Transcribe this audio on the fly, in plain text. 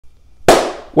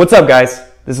What's up, guys?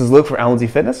 This is Luke from LNZ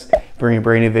Fitness, bringing a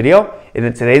brand new video. And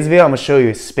in today's video, I'm going to show you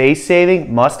a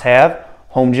space-saving, must-have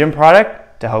home gym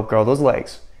product to help grow those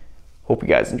legs. Hope you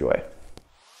guys enjoy.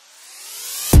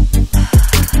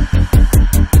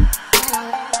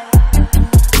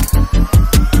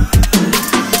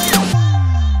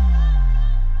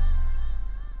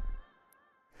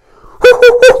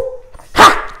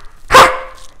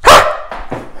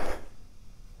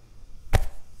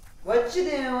 What you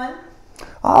doing?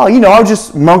 Oh, you know, I was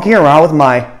just monkeying around with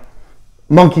my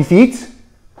monkey feet.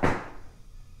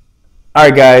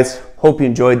 Alright guys, hope you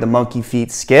enjoyed the monkey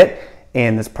feet skit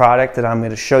and this product that I'm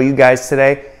going to show you guys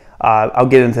today. I'll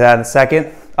get into that in a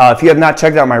second. If you have not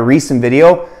checked out my recent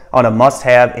video on a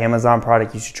must-have Amazon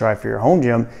product you should try for your home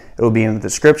gym, it will be in the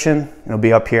description. It'll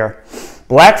be up here.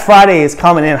 Black Friday is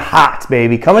coming in hot,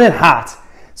 baby. Coming in hot.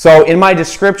 So in my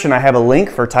description, I have a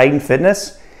link for Titan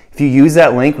Fitness. If you use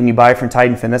that link when you buy from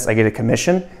Titan Fitness, I get a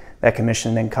commission. That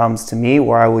commission then comes to me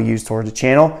where I will use towards the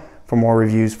channel for more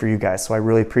reviews for you guys. So I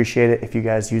really appreciate it if you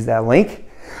guys use that link.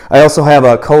 I also have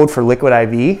a code for Liquid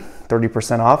IV,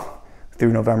 30% off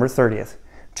through November 30th.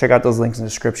 Check out those links in the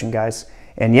description, guys.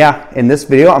 And yeah, in this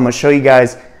video, I'm going to show you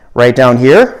guys right down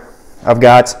here. I've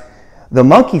got the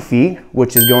monkey feet,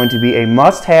 which is going to be a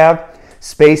must-have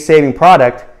space-saving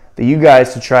product that you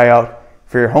guys should try out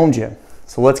for your home gym.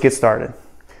 So let's get started.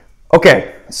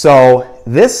 Okay, so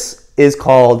this is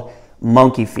called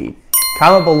monkey feet.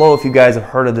 Comment below if you guys have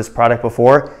heard of this product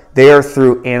before. They are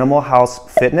through Animalhouse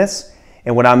Fitness.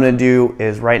 And what I'm going to do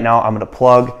is right now I'm going to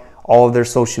plug all of their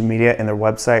social media and their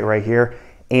website right here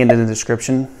and in the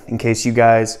description in case you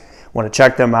guys want to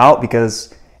check them out,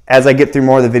 because as I get through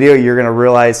more of the video, you're going to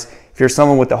realize if you're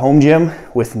someone with a home gym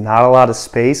with not a lot of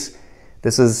space,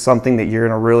 this is something that you're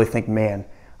going to really think, man,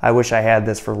 I wish I had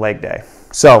this for leg day.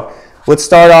 So let's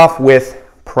start off with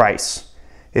price.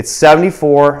 It's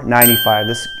 $74.95.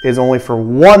 This is only for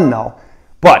one though,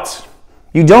 but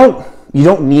you don't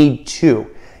need two.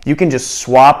 You can just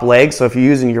swap legs. So if you're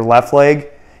using your left leg,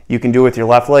 you can do it with your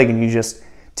left leg and you just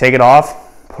take it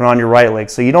off, put it on your right leg.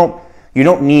 So you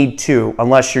don't need two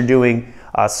unless you're doing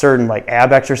certain like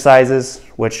ab exercises,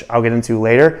 which I'll get into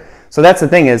later. So that's the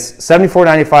thing, is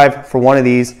 $74.95 for one of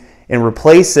these, and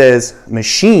replaces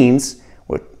machines,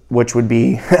 which would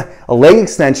be a leg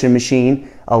extension machine,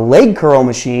 a leg curl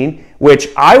machine, which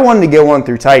I wanted to get one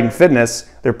through Titan Fitness,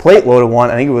 their plate loaded one.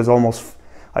 I think it was almost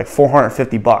like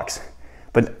 450 bucks.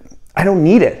 But I don't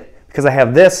need it because I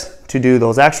have this to do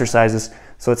those exercises.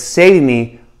 So it's saving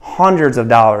me hundreds of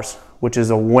dollars, which is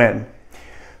a win.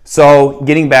 So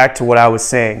getting back to what I was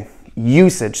saying,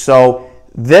 usage. So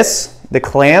the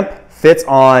clamp fits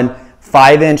on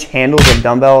 5-inch handles of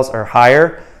dumbbells or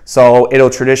higher. So it'll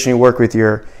traditionally work with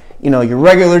your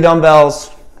regular dumbbells,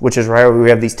 which is right where we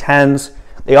have these 10s.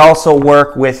 They also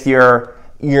work with your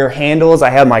handles. I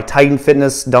have my Titan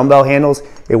Fitness dumbbell handles.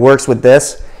 It works with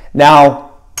this.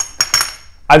 Now,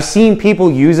 I've seen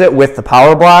people use it with the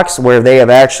power blocks where they have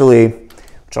actually,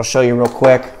 which I'll show you real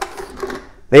quick,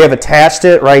 they have attached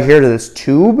it right here to this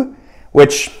tube,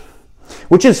 which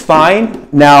is fine.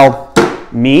 Now,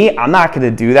 I'm not going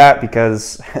to do that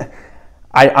because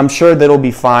I'm sure that'll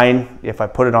be fine if I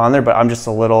put it on there, but I'm just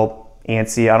a little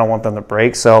antsy. I don't want them to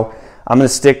break. So I'm going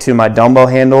to stick to my dumbbell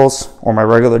handles or my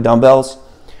regular dumbbells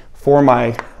for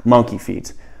my monkey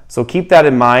feet. So keep that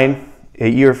in mind.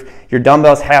 Your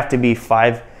dumbbells have to be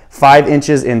 5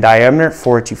 inches in diameter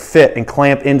for it to fit and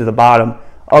clamp into the bottom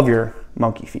of your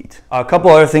monkey feet. A couple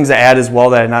other things to add as well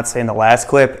that I did not say in the last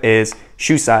clip is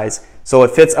shoe size. So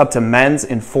it fits up to men's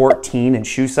in 14 in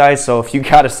shoe size. So if you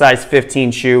got a size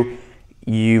 15 shoe,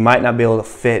 you might not be able to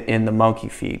fit in the monkey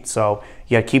feet. So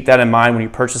you gotta keep that in mind when you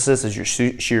purchase this, is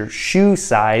your shoe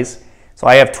size. So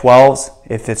I have 12s,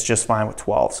 it fits just fine with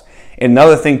 12s. And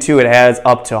another thing too, it has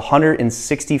up to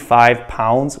 165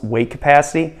 pounds weight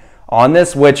capacity on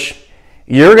this, which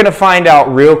you're gonna find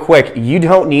out real quick, you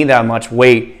don't need that much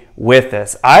weight with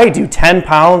this. I do 10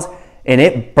 pounds and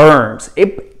it burns.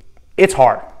 It's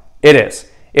hard, it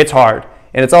is, it's hard.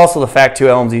 And it's also the fact too,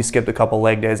 LMZ skipped a couple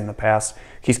leg days in the past.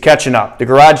 He's catching up. The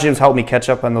garage gyms helped me catch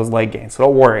up on those leg gains, so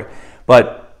don't worry.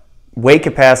 But weight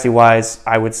capacity wise,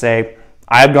 I would say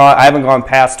I haven't gone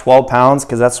past 12 pounds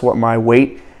because that's what my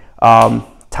weight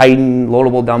Titan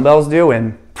loadable dumbbells do.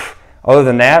 And other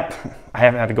than that, I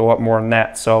haven't had to go up more than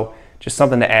that. So just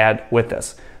something to add with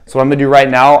this. So what I'm gonna do right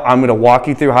now, I'm gonna walk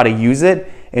you through how to use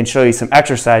it and show you some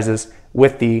exercises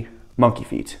with the monkey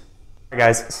feet. All right,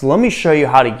 guys, so let me show you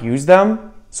how to use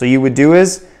them. So you would do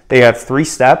is, they have 3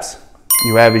 steps.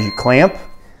 You have is you clamp.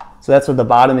 So that's what the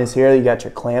bottom is here. You got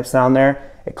your clamps down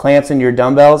there. It clamps into your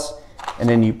dumbbells. and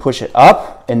then you push it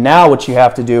up. And now what you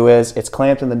have to do is, it's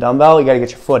clamped in the dumbbell, you gotta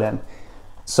get your foot in.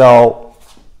 So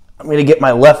I'm gonna get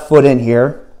my left foot in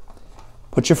here,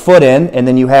 put your foot in, and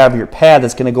then you have your pad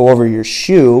that's gonna go over your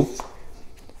shoe,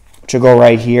 which will go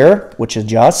right here, which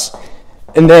adjusts.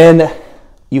 And then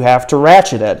you have to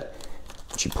ratchet it.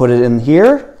 But you put it in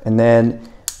here, and then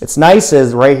it's nice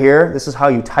is right here, this is how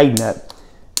you tighten it.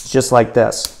 It's just like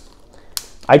this.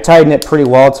 I tighten it pretty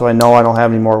well so I know I don't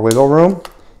have any more wiggle room.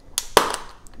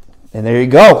 And there you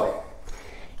go.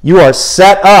 You are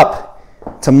set up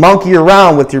to monkey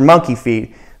around with your monkey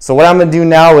feet. So what I'm gonna do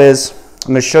now is, I'm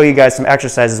gonna show you guys some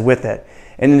exercises with it.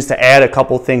 And just to add a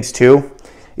couple things too,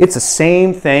 it's the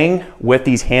same thing with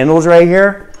these handles right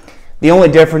here. The only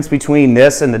difference between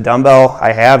this and the dumbbell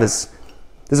I have is,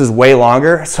 this is way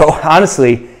longer. So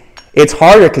honestly, it's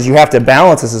harder because you have to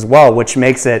balance this as well, which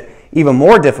makes it even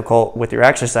more difficult with your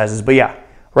exercises. But yeah,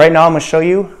 right now I'm gonna show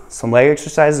you some leg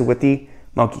exercises with the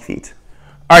monkey feet.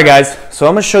 All right guys, so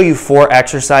I'm gonna show you 4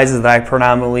 exercises that I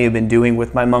predominantly have been doing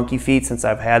with my monkey feet since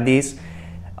I've had these.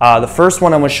 The first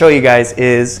one I'm gonna show you guys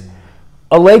is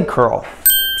a leg curl.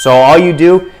 So all you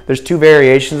do, there's 2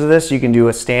 variations of this. You can do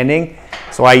a standing.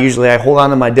 So I hold on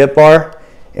to my dip bar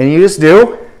and you just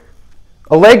do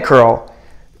a leg curl.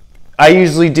 I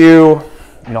usually do,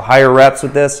 higher reps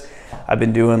with this. I've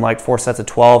been doing like 4 sets of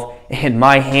 12 and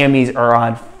my hammies are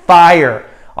on fire.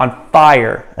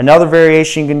 Another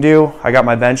variation you can do, I got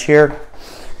my bench here.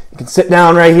 You can sit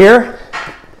down right here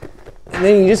and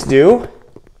then you just do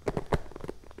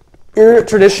your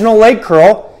traditional leg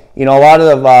curl. A lot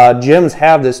of gyms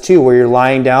have this too where you're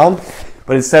lying down,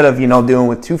 but instead of, doing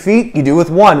with 2 feet, you do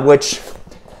with 1, which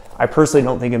I personally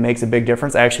don't think it makes a big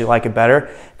difference. I actually like it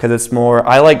better because it's more,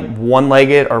 I like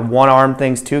one-legged or one-arm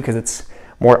things too because it's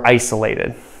more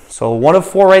isolated. So 1 of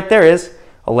 4 right there is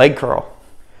a leg curl.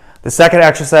 The second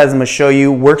exercise I'm going to show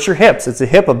you works your hips. It's a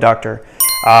hip abductor.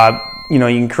 You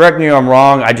can correct me if I'm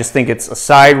wrong. I just think it's a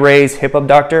side raise hip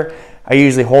abductor. I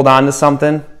usually hold on to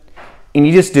something and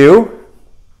you just do,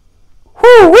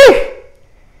 whoo-wee!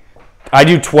 I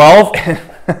do 12.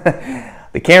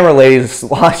 The camera lady,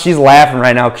 she's laughing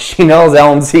right now because she knows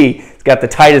LMZ has got the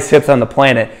tightest hips on the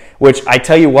planet, which I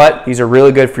tell you what, these are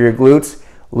really good for your glutes.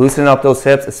 Loosen up those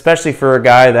hips, especially for a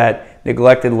guy that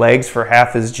neglected legs for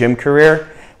half his gym career,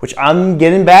 which I'm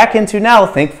getting back into now,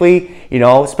 thankfully,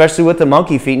 especially with the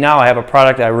monkey feet now, I have a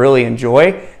product I really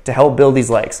enjoy to help build these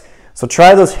legs. So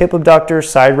try those hip abductor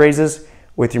side raises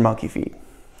with your monkey feet.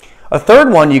 A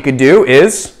third one you could do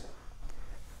is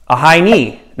a high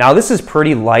knee. Now this is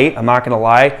pretty light, I'm not gonna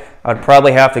lie. I'd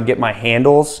probably have to get my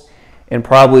handles and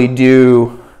probably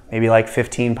do maybe like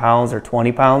 15 pounds or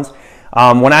 20 pounds.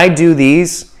 When I do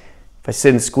these, if I sit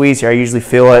and squeeze here, I usually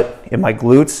feel it in my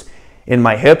glutes, in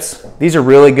my hips. These are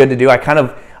really good to do. I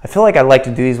feel like I like to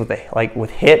do these with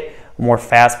HIIT, more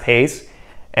fast pace.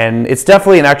 And it's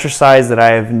definitely an exercise that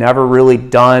I've never really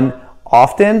done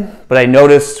often, but I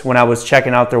noticed when I was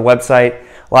checking out their website,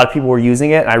 a lot of people were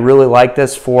using it. And I really like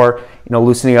this for,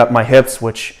 loosening up my hips,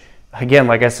 which again,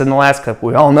 like I said in the last clip,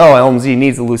 we all know LMZ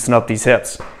needs to loosen up these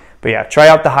hips. But yeah, try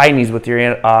out the high knees with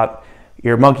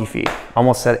your monkey feet.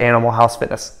 Almost said Animalhouse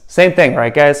Fitness. Same thing,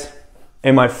 right guys?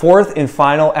 And my fourth and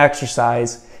final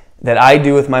exercise that I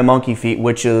do with my monkey feet,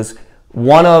 which is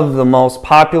one of the most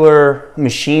popular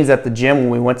machines at the gym when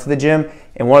we went to the gym,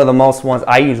 and one of the most ones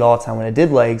I use all the time when I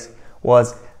did legs,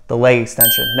 was the leg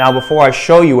extension. Now before I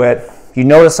show you it, you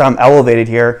notice I'm elevated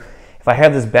here. If I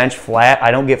have this bench flat, I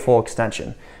don't get full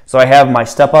extension. So I have my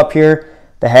step up here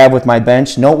to have with my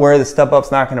bench. Don't worry, the step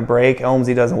up's not gonna break.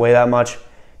 LMZ doesn't weigh that much.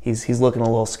 He's looking a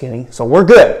little skinny. So we're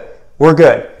good, we're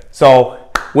good. So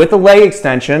with the leg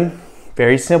extension,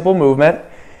 very simple movement.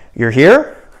 You're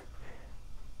here,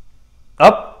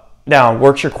 up, down,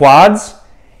 works your quads,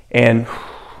 and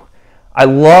I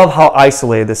love how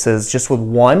isolated this is, just with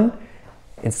 1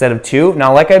 instead of 2.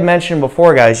 Now, like I mentioned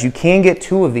before, guys, you can get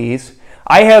 2 of these.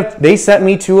 They sent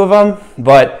me 2 of them,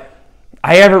 but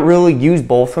I haven't really used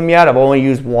both of them yet. I've only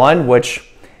used 1,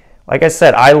 which, like I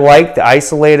said, I like the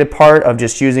isolated part of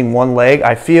just using 1 leg.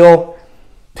 I feel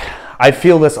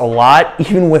this a lot,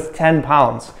 even with 10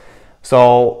 pounds.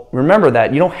 So remember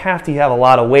that. You don't have to have a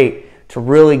lot of weight to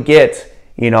really get,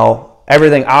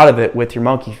 everything out of it with your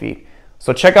monkey feet.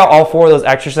 So check out all 4 of those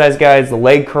exercise guides, the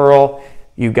leg curl,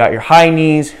 you've got your high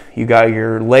knees, you got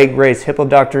your leg raise hip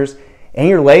abductors, and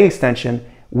your leg extension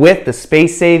with the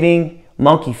space-saving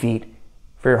monkey feet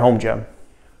for your home gym.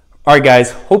 All right,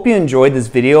 guys, hope you enjoyed this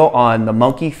video on the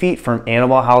monkey feet from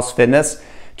Animalhouse Fitness.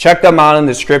 Check them out in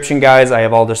the description, guys. I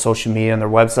have all their social media on their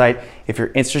website if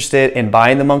you're interested in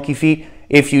buying the monkey feet.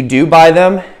 If you do buy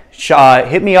them,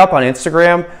 hit me up on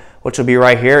Instagram which will be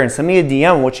right here, and send me a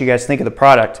DM on what you guys think of the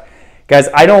product. Guys,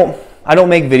 I don't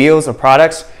make videos of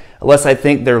products unless I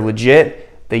think they're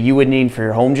legit, that you would need for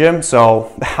your home gym.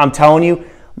 So I'm telling you,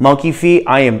 Monkey Feet,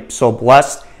 I am so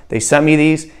blessed. They sent me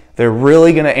these. They're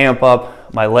really gonna amp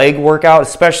up my leg workout,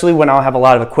 especially when I'll have a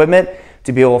lot of equipment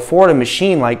to be able to afford a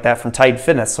machine like that from Titan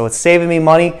Fitness. So it's saving me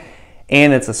money,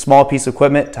 and it's a small piece of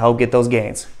equipment to help get those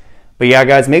gains. But yeah,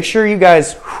 guys, make sure you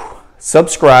guys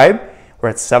subscribe. We're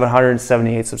at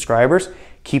 778 subscribers.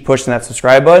 Keep pushing that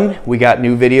subscribe button. We got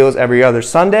new videos every other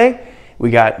Sunday. We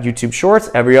got YouTube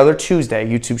Shorts every other Tuesday.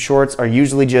 YouTube Shorts are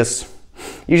usually just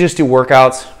do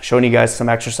workouts, showing you guys some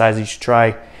exercises you should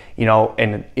try, you know,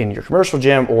 in your commercial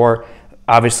gym, or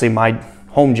obviously my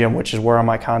home gym, which is where all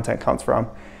my content comes from.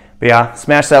 But yeah,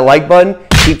 smash that like button.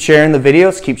 Keep sharing the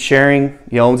videos. Keep sharing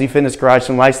the LMZ Fitness Garage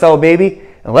and Lifestyle, baby.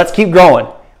 And let's keep going.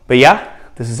 But yeah,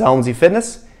 this is LMZ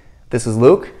Fitness. This is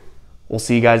Luke. We'll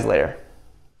see you guys later.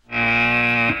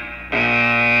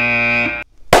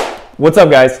 What's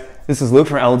up, guys? This is Luke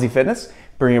from LMZ Fitness,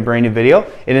 bringing a brand new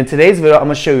video. And in today's video, I'm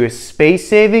gonna show you a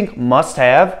space-saving,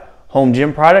 must-have home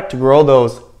gym product to grow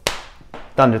those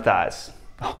thunder thighs.